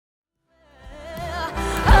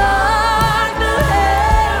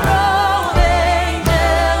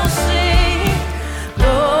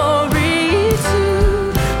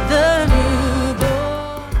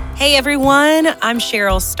everyone. I'm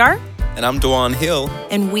Cheryl Stark. And I'm Dwan Hill.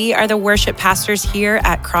 And we are the worship pastors here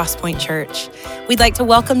at Crosspoint Church. We'd like to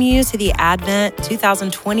welcome you to the Advent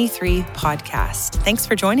 2023 podcast. Thanks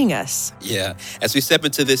for joining us. Yeah, as we step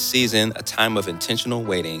into this season, a time of intentional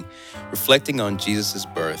waiting, reflecting on Jesus'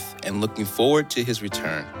 birth and looking forward to his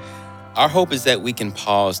return, our hope is that we can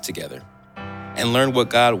pause together and learn what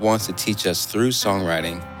God wants to teach us through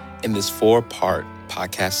songwriting in this 4-part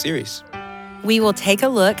podcast series. We will take a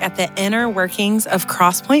look at the inner workings of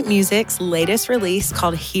Crosspoint Music's latest release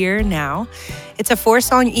called Here Now. It's a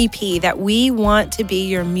 4-song EP that we want to be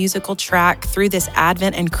your musical track through this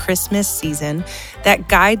Advent and Christmas season that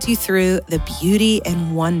guides you through the beauty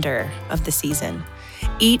and wonder of the season.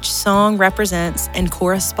 Each song represents and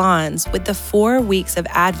corresponds with the 4 weeks of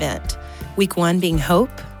Advent. Week 1 being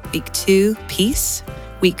hope, week 2, peace,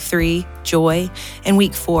 week 3, joy, and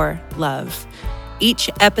week 4, love.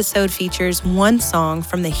 Each episode features one song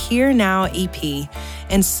from the Here Now EP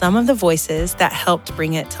and some of the voices that helped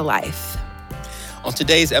bring it to life. On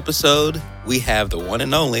today's episode, we have the one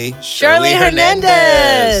and only Shirley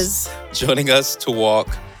Hernandez joining us to walk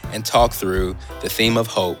and talk through the theme of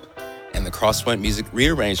hope and the Crosspoint Music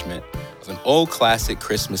rearrangement of an old classic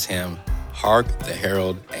Christmas hymn, Hark the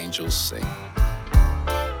Herald Angels Sing.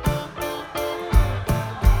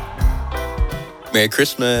 Merry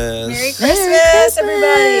Christmas. Merry Christmas,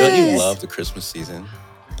 everybody. Don't you love the Christmas season?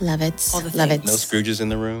 Love it. Love it. No Scrooges in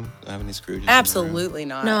the room? Don't have any Scrooges? Absolutely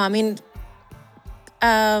not. No, I mean,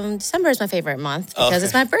 December is my favorite month because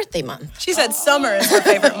it's my birthday month. She said summer is her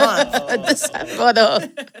favorite month.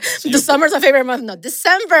 December is my favorite month. No,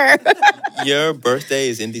 December. Your birthday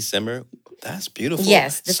is in December? That's beautiful.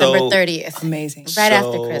 Yes, December 30th. Amazing. Right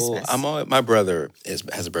after Christmas. My brother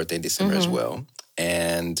has a birthday in December as well.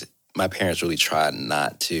 And my parents really tried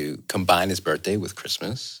not to combine his birthday with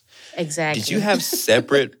Christmas. Exactly. Did you have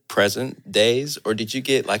separate present days, or did you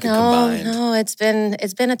get like a combined? No, it's been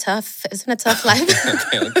a tough life.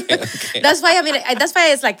 Okay. That's why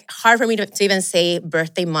it's like hard for me to even say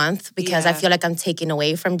birthday month because I feel like I'm taking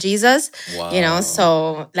away from Jesus. Wow. You know,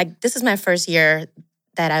 so like this is my first year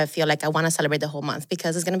that I feel like I want to celebrate the whole month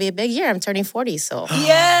because it's going to be a big year. I'm turning 40, so.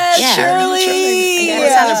 Yes, Shirley.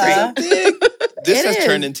 Yeah. This has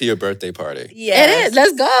turned into your birthday party. Yes. It is.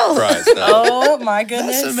 Let's go. Surprise, no. Oh, my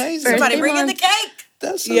goodness. That's amazing. Somebody bring in the cake.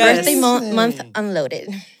 That's Birthday amazing. month unloaded.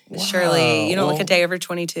 Wow. Shirley, you don't look a day over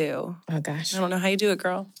 22. Oh, gosh. I don't know how you do it,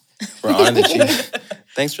 girl. We're honored that you.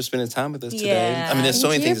 Thanks for spending time with us today. Yeah. I mean, there's so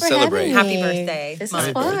many Thank things you to for celebrate. having me. Happy birthday. This Mom. is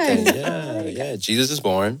Happy fun. birthday. Yeah. Jesus is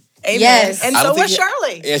born. Amen. Yes. And I so don't think was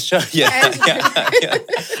Shirley. Yeah, sure. Yeah.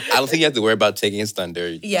 I don't think you have to worry about taking his thunder.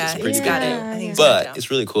 Yeah, It's pretty he's got good. it. I think he's got it But down.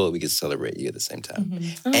 it's really cool that we get to celebrate you at the same time.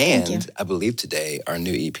 Oh, thank you. And I believe today, our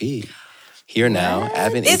new EP, Here Now,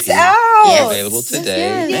 Advent It's EP, out. is Yes. available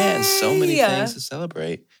today. Yes. Man, so many Yay. things to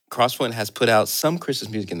celebrate. Crosspoint has put out some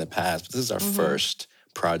Christmas music in the past, but this is our first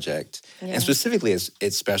project. Yeah. And specifically,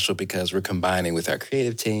 it's special because we're combining with our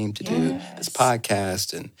creative team to do this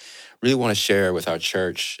podcast and really want to share with our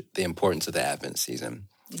church the importance of the Advent season.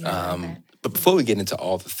 But before we get into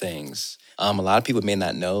all the things, a lot of people may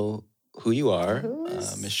not know who you are,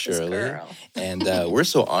 Miss Shirley. girl? And we're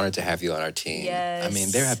so honored to have you on our team. Yes. I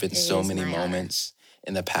mean, there have been It so is many my honor. moments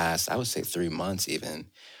in the past, I would say 3 months even,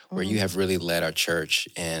 where you have really led our church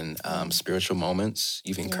in spiritual moments.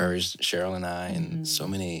 You've encouraged Cheryl and I in so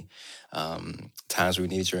many times where we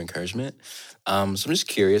needed your encouragement. So I'm just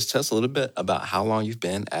curious, tell us a little bit about how long you've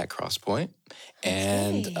been at Crosspoint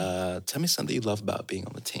and tell me something you love about being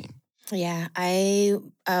on the team. Yeah,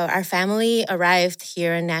 our family arrived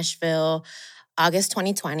here in Nashville August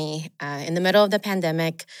 2020 in the middle of the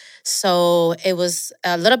pandemic. So it was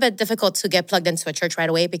a little bit difficult to get plugged into a church right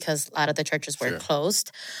away because a lot of the churches were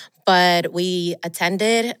closed. But we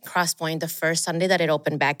attended Crosspoint the first Sunday that it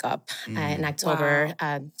opened back up in October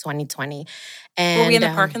 2020. And, Were we in the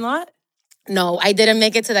parking lot? No, I didn't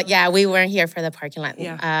make it to that. Yeah, we weren't here for the parking lot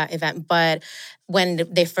Yeah. event. But when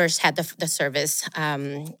they first had the service,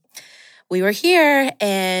 we were here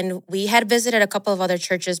and we had visited a couple of other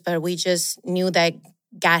churches, but we just knew that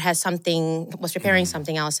God was preparing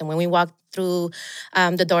something else. And when we walked through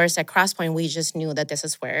the doors at Crosspoint, we just knew that this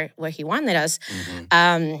is where he wanted us.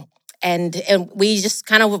 And we just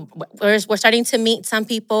kind of we're starting to meet some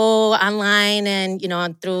people online and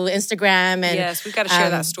through Instagram. And yes, we've got to share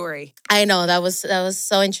that story. I know that was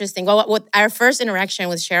so interesting. Well, what our first interaction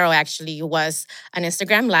with Cheryl actually was an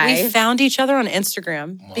Instagram Live. We found each other on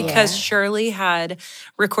Instagram because Shirley had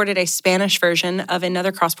recorded a Spanish version of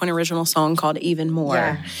another Crosspoint original song called "Even More."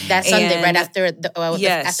 Yeah, that Sunday right And- after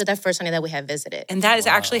Yes. after that first Sunday that we had visited. And that is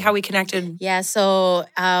actually how we connected. Yeah, so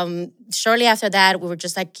shortly after that, we were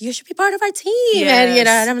just like, you should be part of our team. Yes.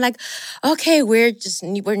 And I'm like, okay, we're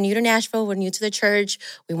new to Nashville. We're new to the church.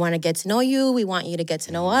 We want to get to know you. We want you to get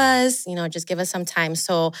to know us. Just give us some time.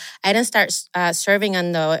 So I didn't start serving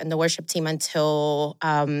in the worship team until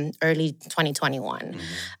early 2021,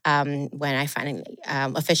 when I finally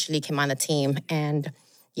officially came on the team. And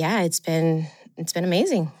yeah, it's been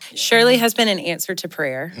amazing. Shirley has been an answer to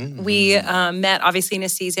prayer. We met obviously in a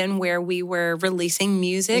season where we were releasing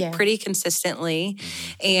music pretty consistently.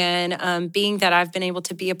 And being that I've been able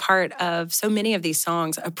to be a part of so many of these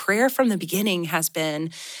songs, a prayer from the beginning has been,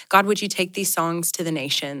 God, would you take these songs to the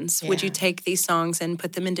nations? Would you take these songs and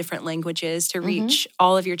put them in different languages to reach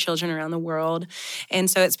all of your children around the world? And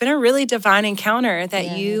so it's been a really divine encounter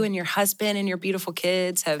that you and your husband and your beautiful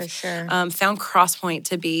kids have found Crosspoint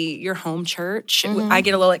to be your home church. I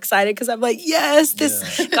get a little excited because I'm like, yes,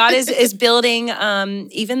 God is building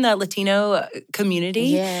even the Latino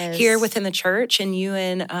community here within the church, and you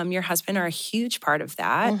and your husband are a huge part of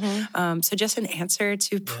that. So just an answer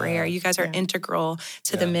to prayer. You guys are integral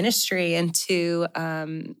to the ministry and to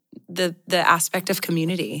the aspect of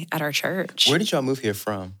community at our church. Where did y'all move here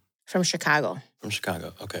from? From Chicago. From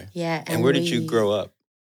Chicago, okay. Yeah. And where did you grow up?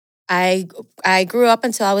 I grew up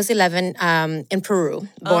until I was 11 in Peru,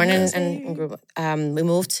 born and grew up. We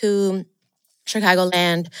moved to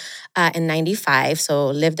Chicagoland in 95, so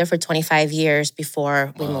lived there for 25 years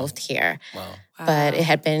before we moved here. Wow. But it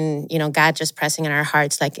had been, God just pressing in our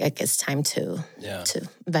hearts like it's time to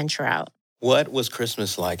venture out. What was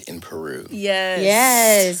Christmas like in Peru?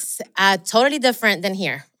 Yes. Totally different than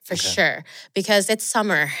here. For sure, because it's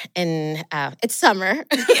summer and it's summer.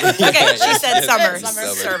 Okay, she said summer.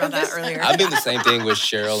 Sorry about that earlier. I've been the same thing with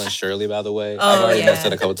Cheryl and Shirley, by the way. I've already messed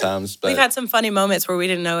it a couple times. But we've had some funny moments where we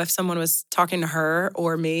didn't know if someone was talking to her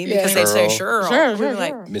or me because they say Cheryl. We were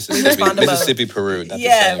like, Mississippi, Peru. Not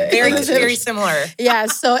the same. Very similar. Yeah,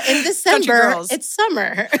 so in December, it's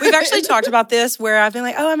summer. We've actually talked about this where I've been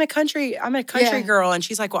like, oh, I'm a country girl. And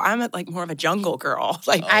she's like, well, I'm more of a jungle girl.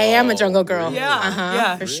 Like I am a jungle girl.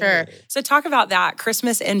 Yeah. For sure. So talk about that,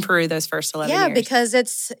 Christmas in Peru, those first 11 years. Yeah, because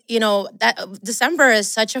it's, that December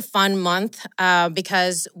is such a fun month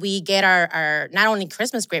because we get our not only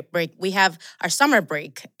Christmas break, we have our summer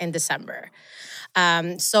break in December.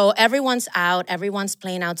 So everyone's out, everyone's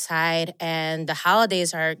playing outside, and the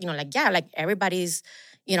holidays are, everybody's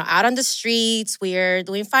out on the streets. We're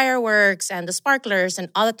doing fireworks and the sparklers and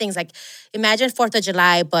all the things. Like, imagine 4th of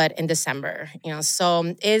July, but in December,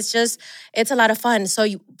 So it's a lot of fun.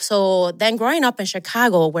 So then growing up in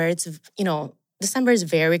Chicago, where it's, December is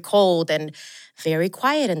very cold and very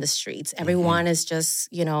quiet in the streets. Everyone is just,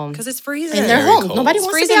 because it's freezing in their home. Cold. Nobody it's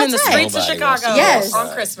wants to be outside. In the streets of Chicago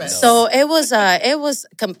on Christmas. So it was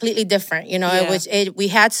completely different. We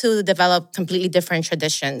had to develop completely different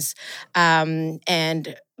traditions,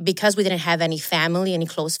 and because we didn't have any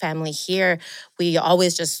close family here, we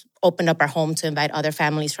always just opened up our home to invite other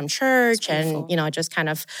families from church, and just kind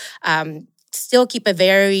of. Still keep it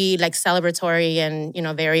very celebratory and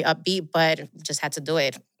very upbeat, but just had to do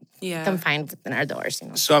it. Confined within our doors.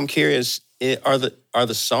 So I'm curious: are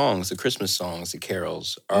the songs, the Christmas songs, the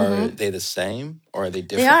carols, are they the same or are they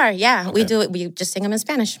different? They are. Yeah, okay. We do it. We just sing them in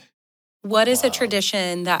Spanish. What is a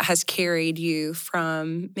tradition that has carried you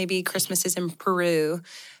from maybe Christmases in Peru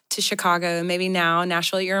to Chicago? Maybe now,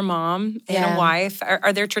 Nashville, you're a mom and a wife.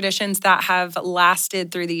 Are there traditions that have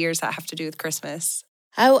lasted through the years that have to do with Christmas?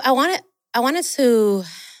 I wanted to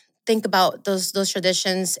think about those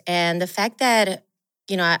traditions and the fact that,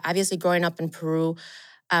 obviously growing up in Peru,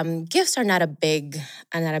 gifts are not a big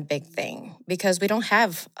thing because we don't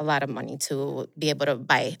have a lot of money to be able to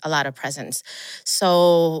buy a lot of presents.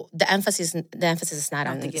 So the emphasis is not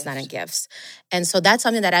on gifts, and so that's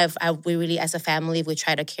something that we really, as a family, we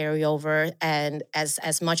try to carry over and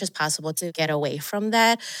as much as possible to get away from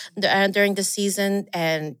that during the season.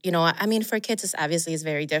 And for kids, it's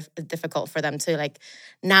very difficult for them to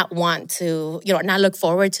not want to not look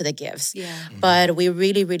forward to the gifts. Yeah, but we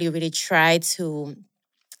really, really, really try to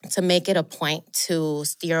make it a point to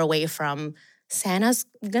steer away from Santa's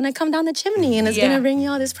gonna come down the chimney and is gonna bring you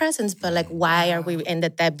all these presents. But why are we in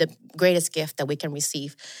the greatest gift that we can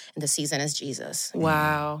receive in the season is Jesus.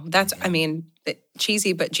 Wow. That's,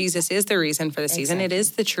 cheesy, but Jesus is the reason for the season. Exactly. It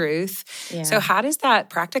is the truth. Yeah. So how does that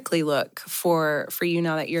practically look for you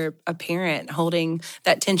now that you're a parent, holding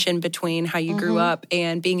that tension between how you grew up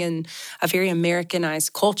and being in a very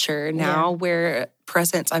Americanized culture now where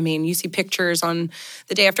presents, you see pictures on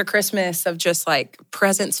the day after Christmas of just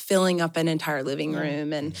presents filling up an entire living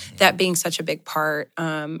room and that being such a big part.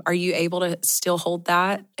 Are you able to still hold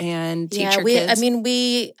that and teach your kids?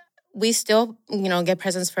 we still, get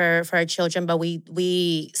presents for our children, but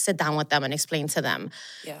we sit down with them and explain to them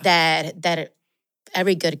that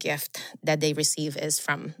every good gift that they receive is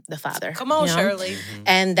from the Father. Come on, Shirley.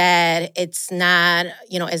 And that it's not,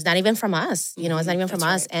 it's not even from us. It's not even from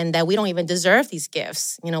us. And that we don't even deserve these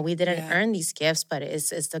gifts. We didn't earn these gifts, but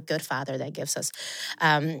it's the good Father that gives us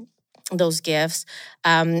those gifts.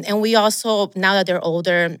 And we also, now that they're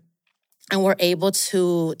older, and we're able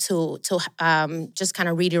to just kind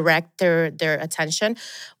of redirect their attention,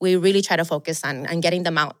 we really try to focus on getting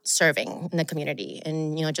them out serving in the community,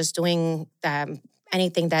 and just doing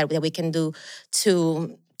anything that we can do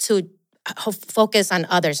to focus on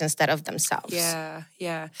others instead of themselves. Yeah.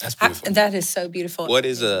 That's beautiful. That is so beautiful. What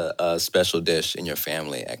is a special dish in your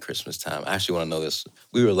family at Christmas time? I actually want to know this.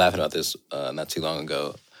 We were laughing about this not too long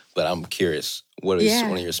ago, but I'm curious. What is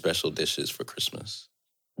one of your special dishes for Christmas?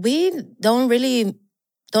 We don't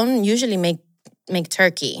usually make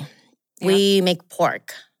turkey. Yeah. We make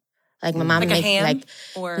pork. Like my mom makes ham?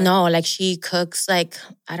 No, she cooks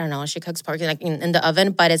she cooks pork in the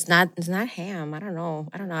oven, but it's not ham. I don't know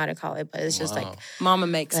how to call it, but it's just Mama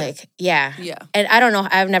makes it. Yeah. And I don't know,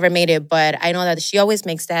 I've never made it, but I know that she always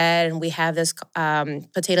makes that, and we have this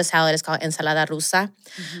potato salad. It's called ensalada rusa.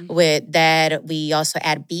 With that we also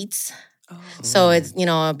add beets. So it's,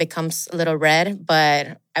 it becomes a little red,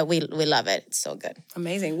 but we love it. It's so good.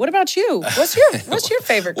 Amazing. What about you? What's your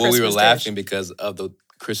favorite Christmas dish? Well, we were laughing because of the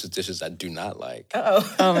Christmas dishes I do not like.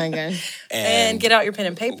 Uh-oh. Oh, my God. And get out your pen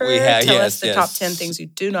and paper. Tell us the top 10 things you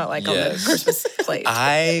do not like on the Christmas plate.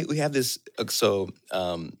 We have this,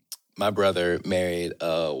 my brother married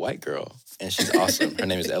a white girl, and she's awesome. Her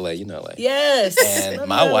name is L.A. You know L.A. Yes. And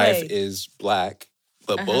my wife is Black,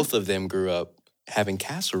 but both of them grew up having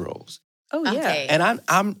casseroles. Oh, yeah. Okay. And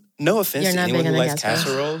I'm no offense to anyone who likes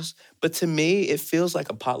casseroles, but to me, it feels like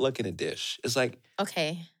a potluck in a dish. It's like,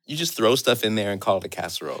 you just throw stuff in there and call it a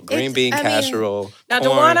casserole. Green bean casserole. Now,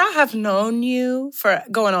 corn. Dwan, I have known you for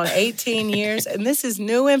going on 18 years, and this is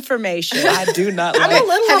new information. I do not like. I'm a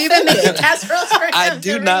little Have you been making casseroles for him? I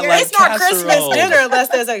do not like It's not casseroles. Christmas dinner unless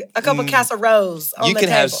there's a couple casseroles on the table. You can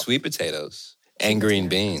have sweet potatoes and green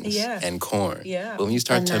beans and corn. Yeah. But when you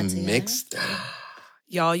start to mix them.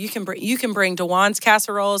 Y'all, you can bring Dwan's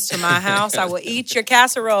casseroles to my house. I will eat your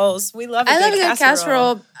casseroles. We love a good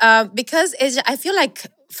casserole. Because I feel like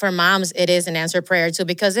for moms, it is an answered prayer too,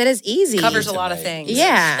 because it is easy. Covers a lot of things.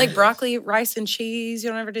 Yeah. Like broccoli, rice, and cheese. You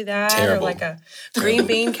don't ever do that? Terrible. Or like a green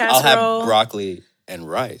bean casserole. I'll have broccoli and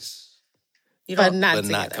rice. But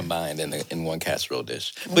not combined in one casserole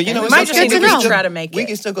dish. But we might just need to try to make it. We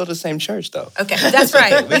can still go to the same church, though. Okay, that's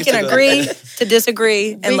right. We can agree to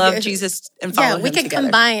disagree and love Jesus and follow him we can together.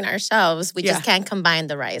 combine ourselves. We just can't combine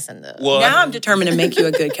the rice and the... Well, now I'm determined to make you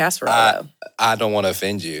a good casserole. I don't want to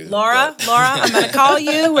offend you. Laura, I'm going to call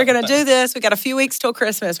you. We're going to do this. We got a few weeks till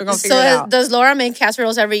Christmas. We're going to figure it out. Does Laura make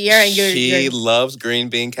casseroles every year? And she loves green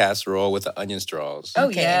bean casserole with the onion straws. Oh,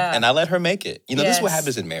 yeah. And I let her make it. This is what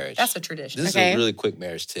happens in marriage. That's a tradition. This is a really quick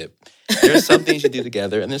marriage tip. There's some things you do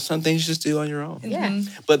together, and there's some things you just do on your own. Yeah.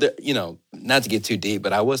 But, not to get too deep,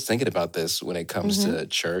 but I was thinking about this when it comes to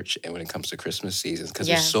church and when it comes to Christmas seasons, because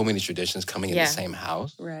there's so many traditions coming in the same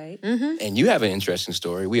house. Right. And you have an interesting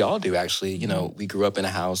story. We all do, actually. We grew up in a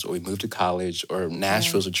house, or we moved to college, or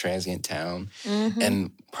Nashville's a transient town.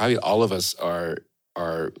 And probably all of us are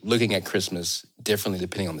looking at Christmas differently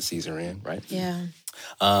depending on the season we're in, right? Yeah.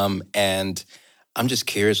 And I'm just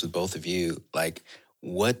curious with both of you, like,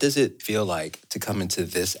 what does it feel like to come into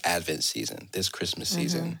this Advent season, this Christmas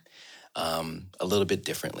season, a little bit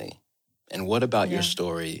differently? And what about your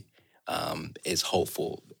story is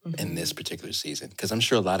hopeful in this particular season? Because I'm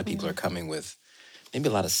sure a lot of people are coming with maybe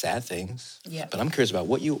a lot of sad things. Yeah. But I'm curious about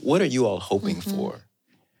what are you all hoping for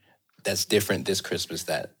that's different this Christmas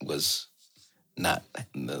that was not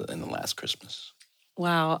in the last Christmas?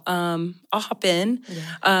 Wow. I'll hop in.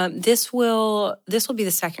 Yeah. This will be the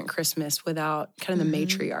second Christmas without kind of the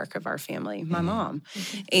matriarch of our family, my mom.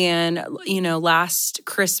 And, last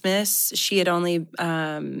Christmas, she had only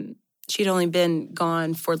been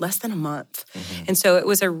gone for less than a month. And so it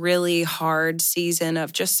was a really hard season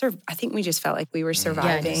of I think we just felt like we were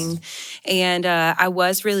surviving. Yes. And I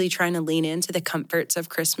was really trying to lean into the comforts of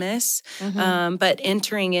Christmas. But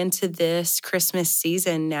entering into this Christmas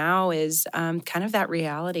season now is kind of that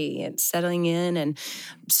reality. It's settling in and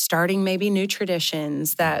starting maybe new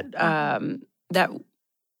traditions that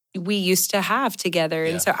we used to have together.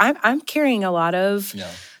 And so I'm carrying a lot of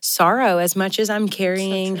sorrow as much as I'm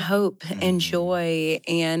carrying hope and joy.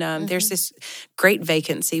 And there's this great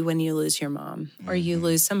vacancy when you lose your mom or you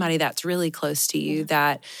lose somebody that's really close to you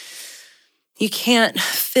that, you can't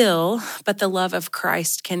fill, but the love of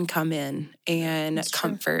Christ can come in and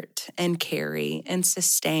comfort and carry and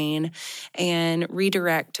sustain and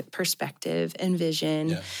redirect perspective and vision.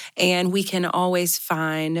 Yeah. And we can always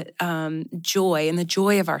find joy in the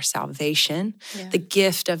joy of our salvation, the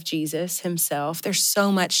gift of Jesus himself. There's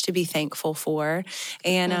so much to be thankful for.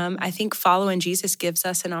 And I think following Jesus gives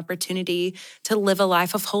us an opportunity to live a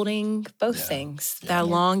life of holding both things, that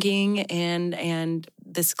longing and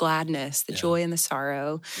this gladness, the joy and the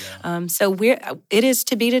sorrow. Yeah. So it is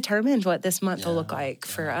to be determined what this month will look like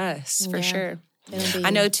for us, for sure. I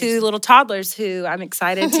know two little toddlers who I'm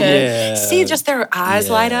excited to see just their eyes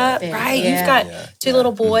light up, right? You've got two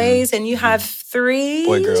little boys and you have three.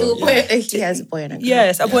 Boy, girl. He has a boy and a girl.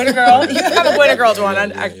 Yes, a boy and a girl. You have a boy and a girl,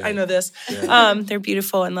 Dwan. I know this. Yeah. They're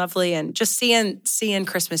beautiful and lovely. And just seeing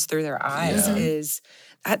Christmas through their eyes is,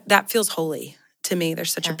 that feels holy. To me,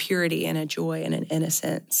 there's such a purity and a joy and an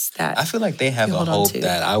innocence that I feel like they have a hope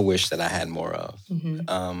that I wish that I had more of.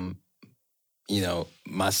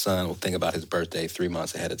 My son will think about his birthday 3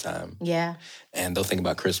 months ahead of time. Yeah. And they'll think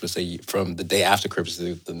about Christmas from the day after Christmas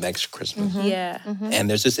to the next Christmas. And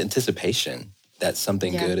there's this anticipation that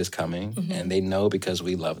something good is coming. And they know because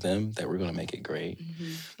we love them that we're going to make it great.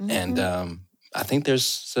 And I think there's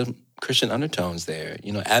some Christian undertones there.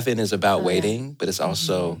 Advent is about waiting, but it's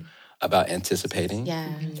also about anticipating.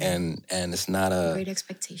 And it's not a great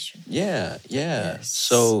expectation. Yes.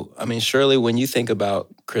 So, Shirley, when you think about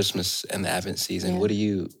Christmas and the Advent season, what do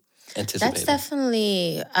you anticipate? That's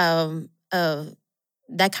definitely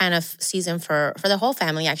that kind of season for the whole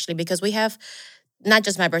family, actually, because we have not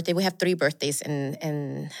just my birthday, we have 3 birthdays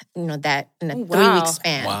in that in a 3-week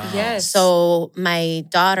span. Wow. Yes. So my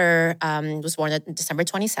daughter was born on December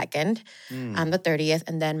 22nd, the 30th,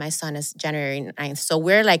 and then my son is January 9th. So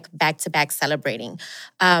we're like back-to-back celebrating.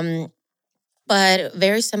 But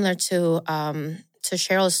very similar to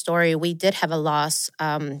Cheryl's story, we did have a loss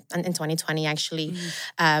in 2020, actually.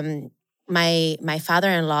 My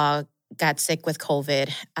father-in-law got sick with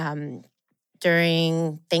COVID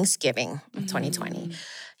during Thanksgiving of 2020.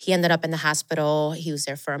 He ended up in the hospital. He was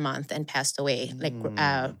there for a month and passed away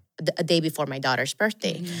a day before my daughter's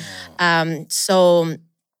birthday. So,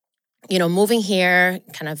 moving here,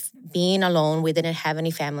 kind of being alone, we didn't have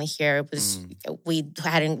any family here. It was we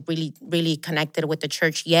hadn't really connected with the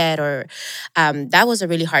church yet, or that was a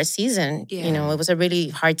really hard season. It was a really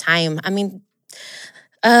hard time.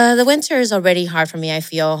 The winter is already hard for me, I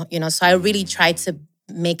feel, so I really tried to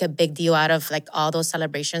make a big deal out of like all those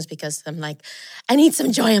celebrations because I'm like, I need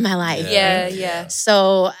some joy in my life. Yeah.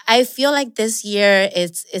 So I feel like this year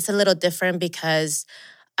it's a little different because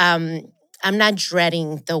I'm not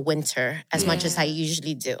dreading the winter as much as I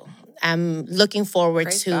usually do. I'm looking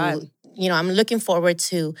forward I'm looking forward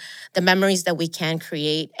to the memories that we can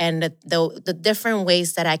create and the different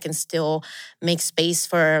ways that I can still make space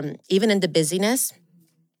for, even in the busyness,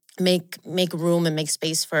 make room and make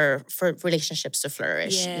space for relationships to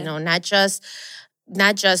flourish.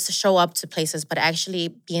 Not just show up to places, but actually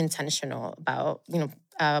be intentional about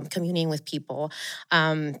communing with people,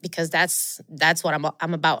 because that's what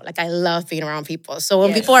I'm about. Like, I love being around people. So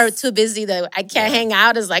when people are too busy that I can't hang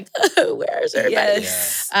out, it's like, where's everybody?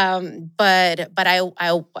 But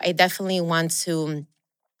I definitely want to.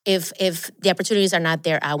 If the opportunities are not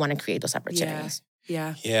there, I want to create those opportunities.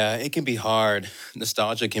 Yeah, it can be hard.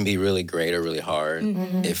 Nostalgia can be really great or really hard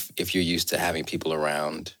if you're used to having people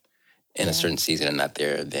around in a certain season and not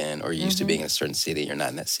there then, or you're used to being in a certain city, you're not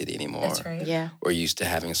in that city anymore. That's right. Yeah. Or you're used to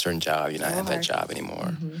having a certain job, you're not at that job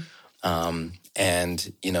anymore.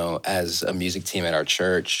 And, as a music team at our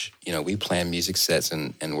church, we plan music sets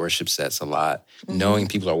and worship sets a lot, knowing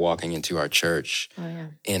people are walking into our church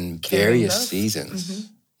in various seasons.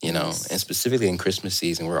 And specifically in Christmas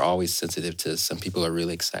season, we're always sensitive to some people are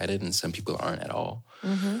really excited and some people aren't at all.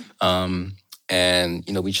 And,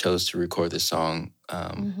 we chose to record this song,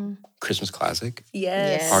 Christmas Classic.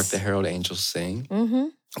 Yes. Hark the Herald Angels Sing,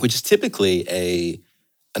 which is typically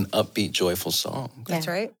an upbeat, joyful song. That's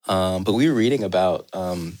right. But we were reading about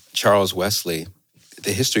Charles Wesley,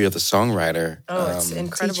 the history of the songwriter. It's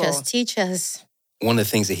incredible. Teach us. One of the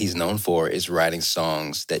things that he's known for is writing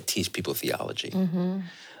songs that teach people theology.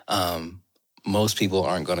 Most people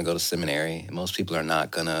aren't going to go to seminary. Most people are not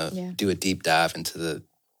going to do a deep dive into the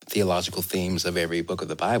theological themes of every book of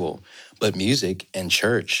the Bible. But music and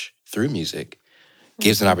church, through music,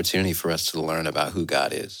 gives an opportunity for us to learn about who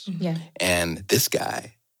God is. And this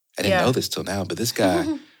guy, I didn't know this till now, but this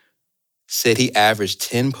guy said he averaged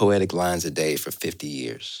 10 poetic lines a day for 50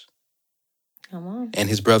 years. Come on. And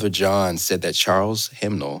his brother John said that Charles'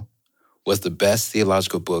 hymnal was the best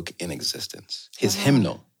theological book in existence. His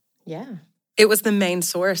hymnal. Yeah. It was the main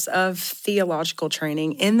source of theological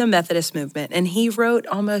training in the Methodist movement. And he wrote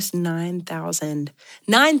almost 9,000 hymns.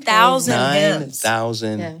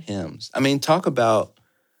 9,000 hymns. I mean, talk about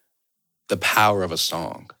the power of a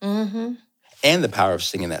song and the power of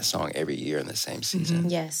singing that song every year in the same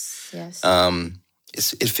season. Yes.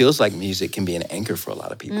 It feels like music can be an anchor for a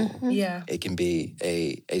lot of people. Yeah. It can be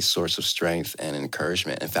a source of strength and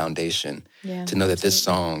encouragement and foundation to know that this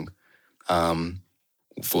song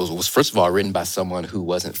was first of all written by someone who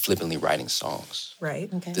wasn't flippantly writing songs.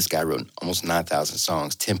 Right. Okay. This guy wrote almost 9,000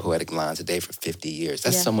 songs, 10 poetic lines a day for 50 years.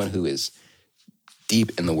 That's someone who is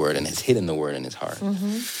deep in the Word and has hidden the Word in his heart.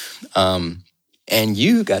 And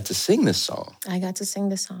you got to sing this song. I got to sing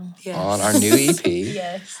this song. Yes. On our new EP.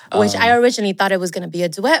 Which I originally thought it was going to be a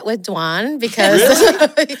duet with Dwan because,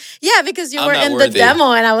 because you were in the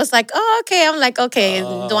demo and I was like,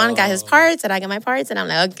 Dwan got his parts and I got my parts and I'm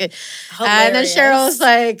like, okay. Hilarious. And then Cheryl was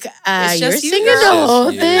like, you're just you, singing girl. the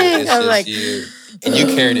whole You. thing. It's I'm just like, you. And you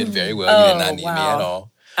carried it very well. You did not need me at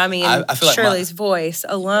all. I mean, I feel like Shirley's voice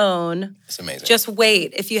alone. It's amazing. Just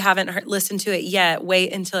wait. If you haven't listened to it yet,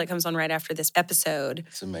 wait until it comes on right after this episode.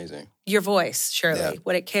 It's amazing. Your voice, Shirley,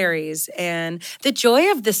 what it carries, and the joy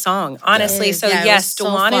of the song, honestly. Yeah. So, Yeah, it yes, was so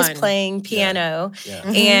Dwan is fun. playing piano,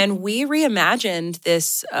 and we reimagined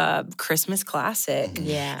this Christmas classic.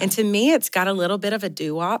 Yeah. And to me, it's got a little bit of a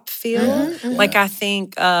doo-wop feel. Like I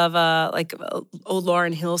think of old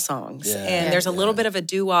Lauryn Hill songs. Yeah. And there's a little bit of a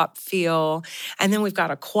doo-wop feel. And then we've got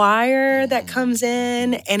a choir that comes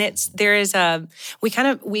in, and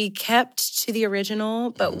we kept to the original,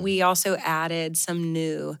 but we also added some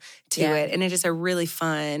new to it. And it is a really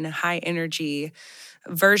fun, high energy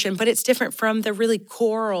version, but it's different from the really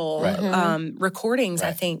choral recordings,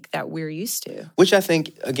 I think, that we're used to. Which I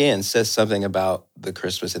think, again, says something about the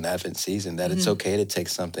Christmas and Advent season, that it's okay to take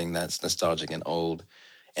something that's nostalgic and old,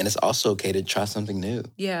 and it's also okay to try something new.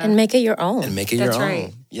 Yeah. and make it your own. And make it That's your own.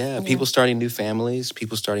 right. Yeah, people starting new families,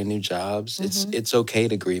 people starting new jobs. It's okay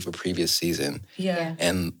to grieve a previous season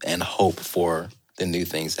and hope for the new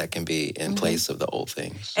things that can be in place of the old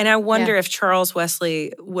things. And I wonder if Charles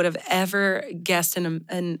Wesley would have ever guessed in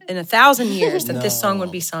 1,000 years that this song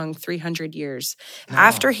would be sung 300 years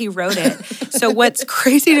after he wrote it. So what's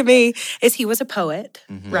crazy to me is he was a poet,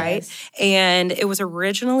 right? And it was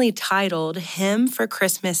originally titled Hymn for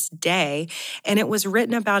Christmas Day, and it was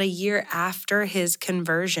written about a year after his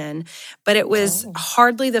conversion, but it was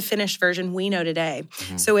hardly the finished version we know today.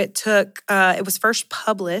 So it was first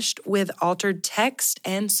published with altered text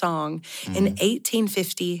and song in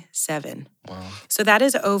 1857. Wow. So that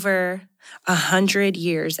is over 100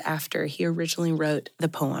 years after he originally wrote the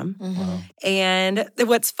poem. And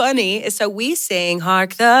what's funny is, so we sing,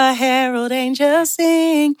 "Hark the herald angels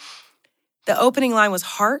sing." The opening line was,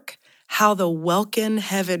 "Hark how the welkin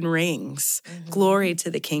heaven rings. Glory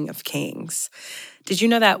to the King of Kings." Did you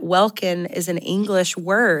know that welkin is an English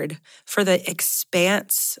word for the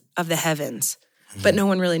expanse of the heavens? But no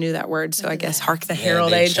one really knew that word, so I guess "Hark the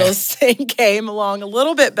Herald Angels Sing" came along a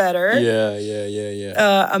little bit better.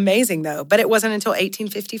 Yeah. Amazing, though. But it wasn't until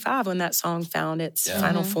 1855 when that song found its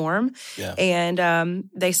final form. Yeah. And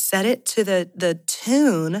they set it to the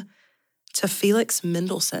tune to Felix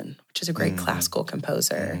Mendelssohn, which is a great classical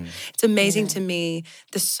composer. It's amazing to me,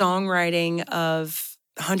 the songwriting of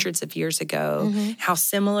hundreds of years ago, how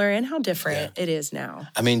similar and how different it is now.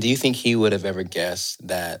 I mean, do you think he would have ever guessed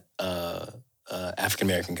that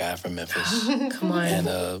African-American guy from Memphis Come on. and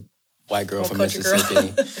a white girl from country girl.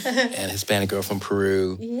 Mississippi and a Hispanic girl from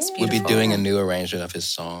Peru would be doing a new arrangement of his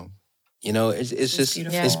song? You know, it's just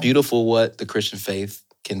beautiful. it's beautiful what the Christian faith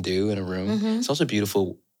can do in a room. It's also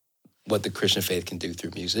beautiful what the Christian faith can do through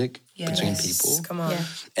music between people. Come on. Yeah.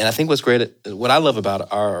 And I think what I love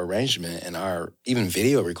about our arrangement and our even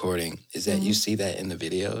video recording is that you see that in the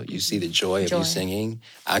video. You see the joy of you singing.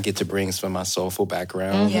 I get to bring some of my soulful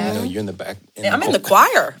background. You know, you're in the back. I'm in the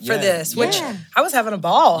choir for Yeah. this, which I was having a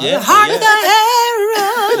ball. Yeah. Hark the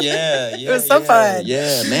herald. Yeah. It was so fun.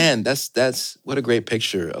 Yeah, man, that's what a great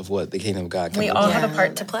picture of what the kingdom of God can We look all like. have a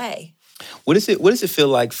part to play. What does it feel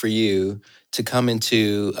like for you to come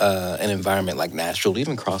into an environment like Nashville,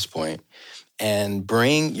 even Cross Point, and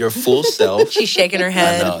bring your full self? She's shaking her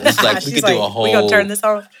head. I know. It's like we She's could do a whole we gonna turn this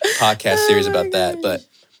off. podcast series about that. But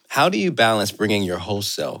how do you balance bringing your whole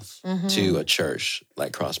self to a church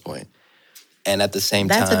like Cross Point, and at the same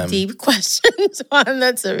That's time, a deep question, Dwan.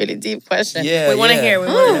 That's a really deep question. Yeah, We wanna hear, we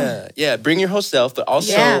wanna Yeah, bring your whole self, but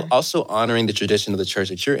also Yeah. also honoring the tradition of the church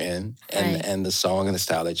that you're in, and Right. and the song and the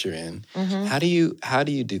style that you're in. How do you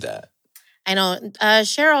do that? I know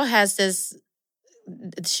Cheryl has this,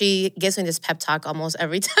 she gives me this pep talk almost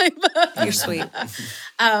every time. You're sweet.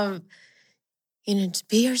 just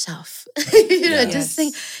be yourself. Just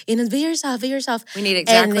sing, be yourself, be yourself. We need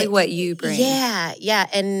exactly what you bring. Yeah, yeah.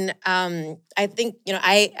 And I think,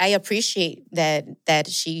 I appreciate that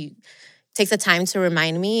she takes the time to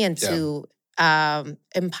remind me and to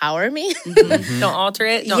empower me. Don't alter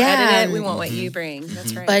it. Don't edit it. We want what you bring.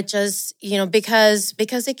 That's right. But just, because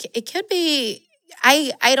it could be,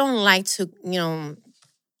 I don't like to,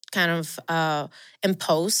 kind of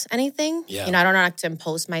impose anything. Yeah. I don't like to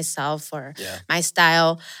impose myself or my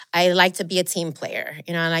style. I like to be a team player.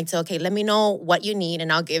 I like to, let me know what you need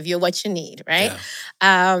and I'll give you what you need, right?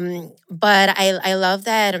 Yeah. But I love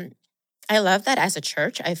that. I love that as a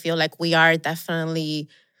church. I feel like we are definitely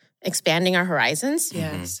expanding our horizons.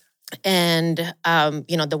 Yes. And,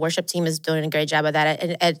 the worship team is doing a great job of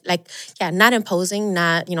that. And not imposing,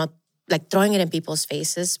 not, like throwing it in people's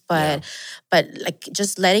faces, but like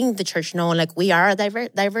just letting the church know, like we are a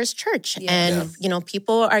diverse church, and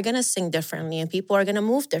people are gonna sing differently, and people are gonna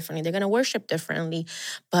move differently. They're gonna worship differently,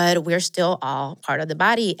 but we're still all part of the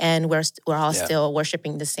body, and we're all still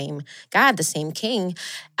worshiping the same God, the same King,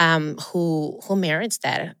 who merits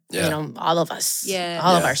that. All of us,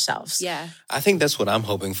 all of ourselves. Yeah, I think that's what I'm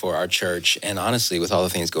hoping for our church. And honestly, with all the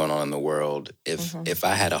things going on in the world, if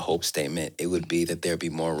I had a hope statement, it would be that there'd be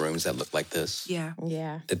more rooms that look like this. Yeah.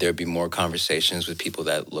 That there'd be more conversations with people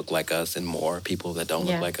that look like us and more people that don't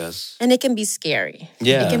look like us. And it can be scary.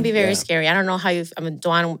 Yeah. It can be very scary. I don't know how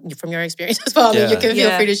Dwan, from your experience as well, you can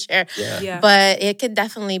feel free to share. Yeah. But it could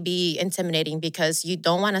definitely be intimidating because you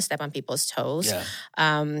don't want to step on people's toes.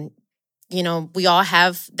 Yeah. We all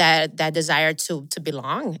have that desire to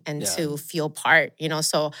belong and to feel part,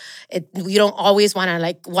 so you don't always want to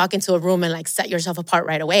like walk into a room and like set yourself apart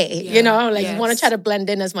right away, you want to try to blend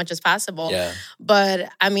in as much as possible. Yeah. But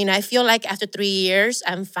I mean, I feel like after 3 years,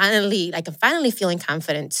 I'm finally feeling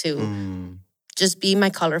confident to just be my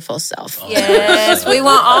colorful self. Yes, we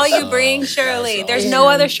want all you bring, Shirley. There's no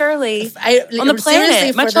other Shirley on the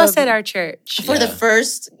planet, much less at our church. For the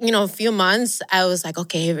first, few months, I was like,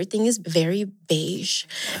 okay, everything is very beige.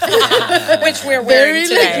 Which we're wearing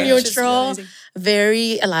today. Very neutral.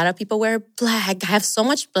 A lot of people wear black. I have so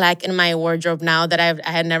much black in my wardrobe now that I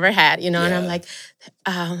had never had, and I'm like,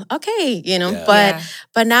 okay,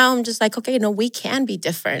 but now I'm just like, okay, no, we can be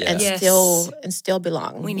different and still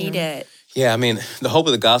belong. We need it. Yeah, I mean, the hope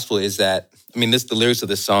of the gospel is that, the lyrics of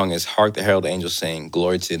this song is, hark the herald angels sing,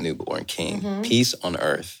 glory to the newborn king, peace on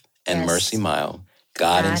earth and mercy mild,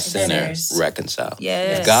 God and sinners reconcile.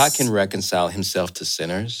 Yes. If God can reconcile himself to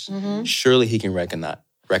sinners, surely he can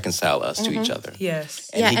reconcile us to each other. Yes.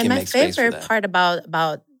 And my favorite part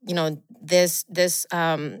about this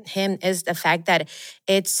hymn is the fact that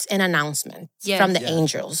it's an announcement from the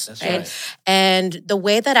angels. That's right. And the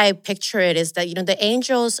way that I picture it is that, the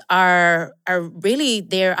angels are really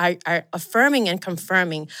there, are affirming and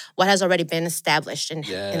confirming what has already been established in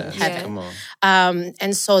heaven. Come on.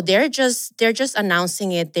 And so they're just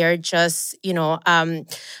announcing it. They're just,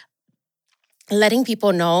 letting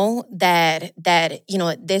people know that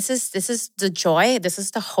this is the joy, this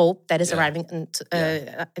is the hope that is arriving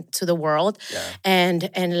to the world, and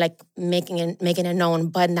like making it known.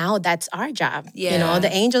 But now that's our job. The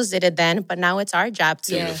angels did it then, but now it's our job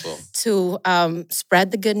to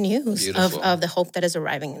spread the good news of the hope that is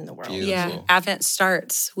arriving in the world. Beautiful. Yeah, Advent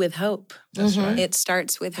starts with hope. That's right. It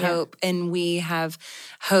starts with hope, and we have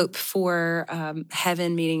hope for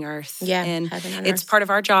heaven meeting earth. Yeah, and heaven and it's earth. part of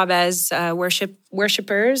our job as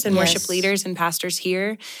worshipers and worship leaders and pastors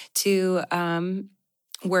here to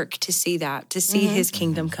work to see that, to see his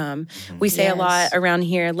kingdom come. We say a lot around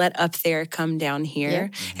here, let up there come down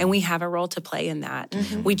here. And we have a role to play in that.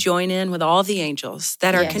 We join in with all the angels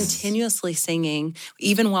that are continuously singing,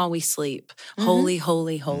 even while we sleep, holy,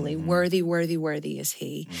 holy, holy, worthy, worthy, worthy is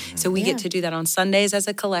he. So we get to do that on Sundays as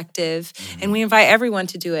a collective. And we invite everyone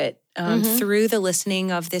to do it through the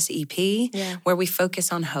listening of this EP, where we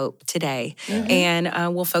focus on hope today.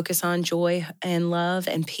 And we'll focus on joy and love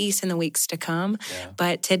and peace in the weeks to come.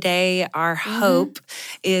 But today, our hope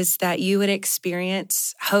is that you would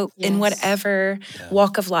experience hope in whatever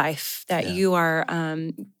walk of life that you are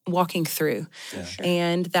walking through.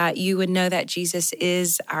 And that you would know that Jesus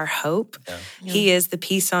is our hope. He is the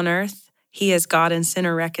peace on earth. He is God and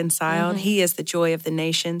sinner reconciled. He is the joy of the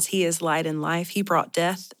nations. He is light and life. He brought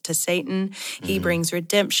death to Satan. He brings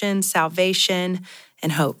redemption, salvation,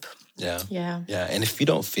 and hope. Yeah. And if you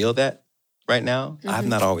don't feel that right now, I've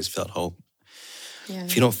not always felt hope.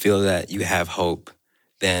 If you don't feel that you have hope,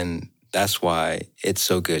 then that's why it's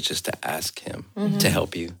so good just to ask him to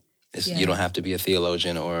help you. You don't have to be a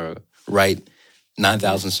theologian or write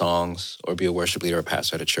 9,000 songs or be a worship leader or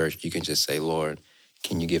pastor at a church. You can just say, Lord,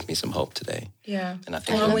 can you give me some hope today? Yeah. And I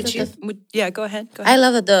think I love Would you? Go ahead. I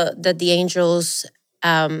love that the angels'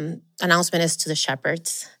 announcement is to the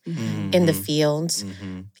shepherds in the fields.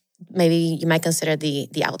 Maybe you might consider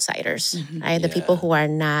the outsiders, right? The people who are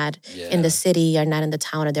not in the city, are not in the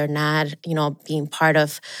town, or they're not, being part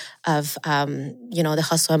of the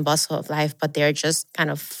hustle and bustle of life, but they're just kind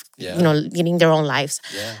of, leading their own lives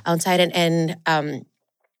outside. And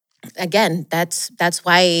again, that's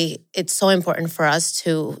why it's so important for us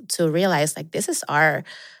to realize, like, this is our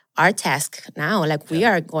task now. Like, we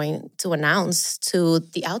are going to announce to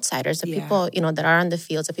the outsiders, the people, that are on the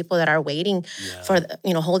fields, the people that are waiting for,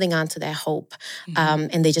 holding on to their hope.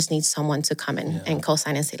 And they just need someone to come in and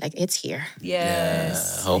co-sign and say, like, it's here.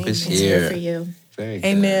 Yes. Yeah. Hope is It's here. here for you. Very good.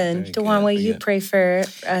 Amen. Very Dwan, good. will you pray for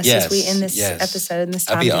us as we end this yes. episode and this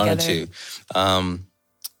time I'd be together? honored to.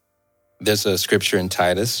 There's a scripture in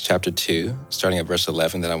Titus chapter 2, starting at verse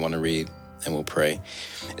 11, that I want to read, and we'll pray.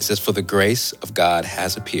 It says, "For the grace of God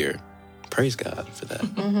has appeared." Praise God for that.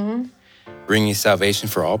 "Bringing salvation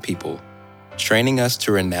for all people, training us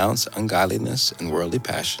to renounce ungodliness and worldly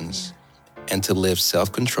passions, and to live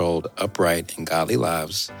self-controlled, upright, and godly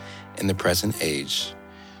lives in the present age,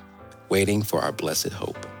 waiting for our blessed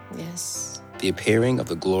hope, Yes. the appearing of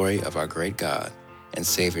the glory of our great God and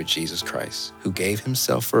Savior Jesus Christ, who gave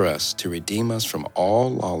himself for us to redeem us from all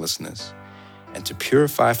lawlessness and to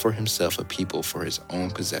purify for himself a people for his own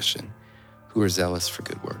possession, who are zealous for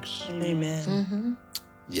good works." Amen.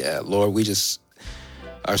 Yeah, Lord, we just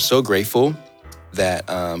are so grateful that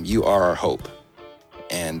you are our hope.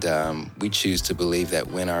 And we choose to believe that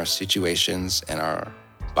when our situations and our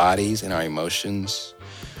bodies and our emotions,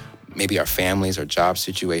 maybe our families or job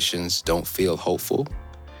situations don't feel hopeful,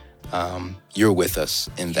 you're with us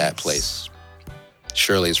in that place.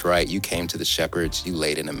 Shirley is right. You came to the shepherds. You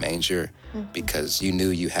laid in a manger because you knew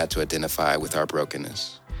you had to identify with our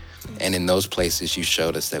brokenness. And in those places, you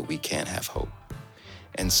showed us that we can have hope.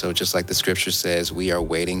 And so just like the scripture says, we are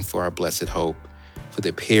waiting for our blessed hope, for the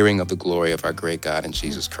appearing of the glory of our great God and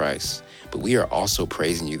Jesus Christ. But we are also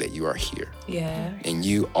praising you that you are here. Yeah. And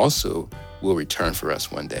you also will return for us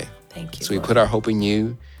one day. Thank you. So we Lord. put our hope in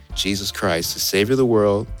you, Jesus Christ, the Savior of the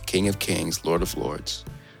world, King of kings, Lord of lords.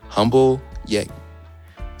 Humble, yet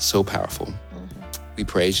so powerful. We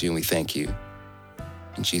praise you and we thank you.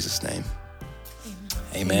 In Jesus' name.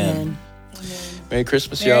 Amen. Merry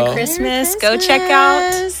Christmas, Merry y'all. Christmas. Go check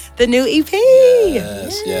out the new EP.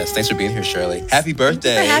 Yes. Thanks for being here, Shirley. Happy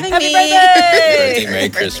birthday. Thank you for having Happy me. birthday. Merry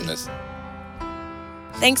Christmas.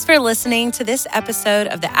 Thanks for listening to this episode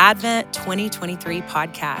of the Advent 2023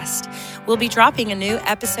 podcast. We'll be dropping a new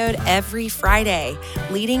episode every Friday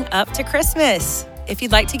leading up to Christmas. If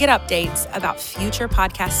you'd like to get updates about future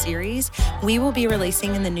podcast series we will be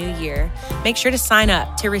releasing in the new year, make sure to sign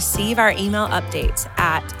up to receive our email updates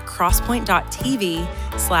at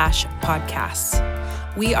crosspoint.tv/podcasts.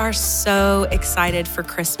 We are so excited for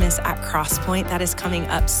Christmas at Crosspoint that is coming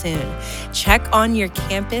up soon. Check on your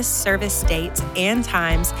campus service dates and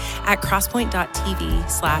times at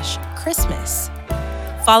crosspoint.tv/Christmas.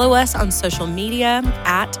 Follow us on social media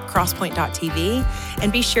at crosspoint.tv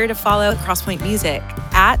and be sure to follow Crosspoint Music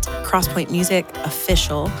at Crosspoint Music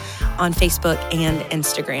Official on Facebook and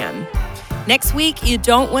Instagram. Next week, you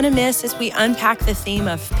don't want to miss as we unpack the theme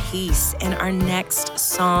of peace in our next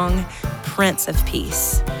song, Prince of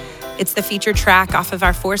Peace. It's the featured track off of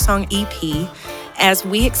our 4-song EP as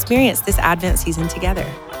we experience this Advent season together.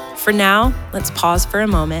 For now, let's pause for a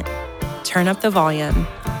moment, turn up the volume,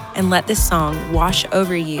 and let this song wash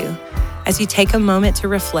over you as you take a moment to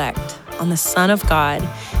reflect on the Son of God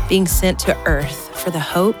being sent to earth for the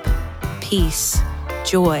hope, peace,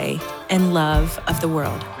 joy, and love of the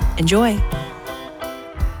world. Enjoy.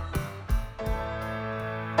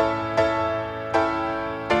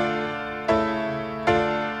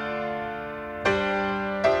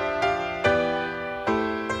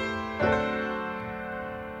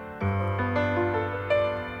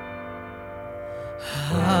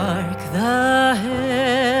 Hark the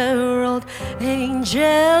herald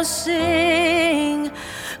angels sing,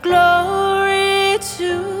 glory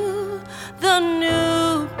to the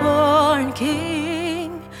newborn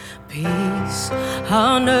King. Peace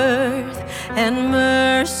on earth and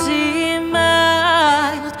mercy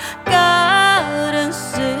mild, God and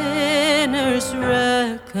sinners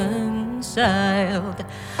reconciled.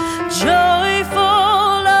 Joyful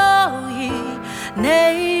all ye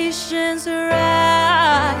nations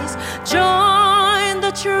rise, join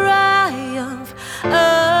the triumph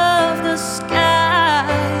of the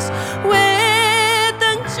skies, with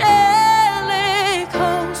angelic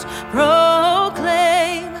hosts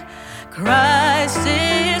proclaim Christ is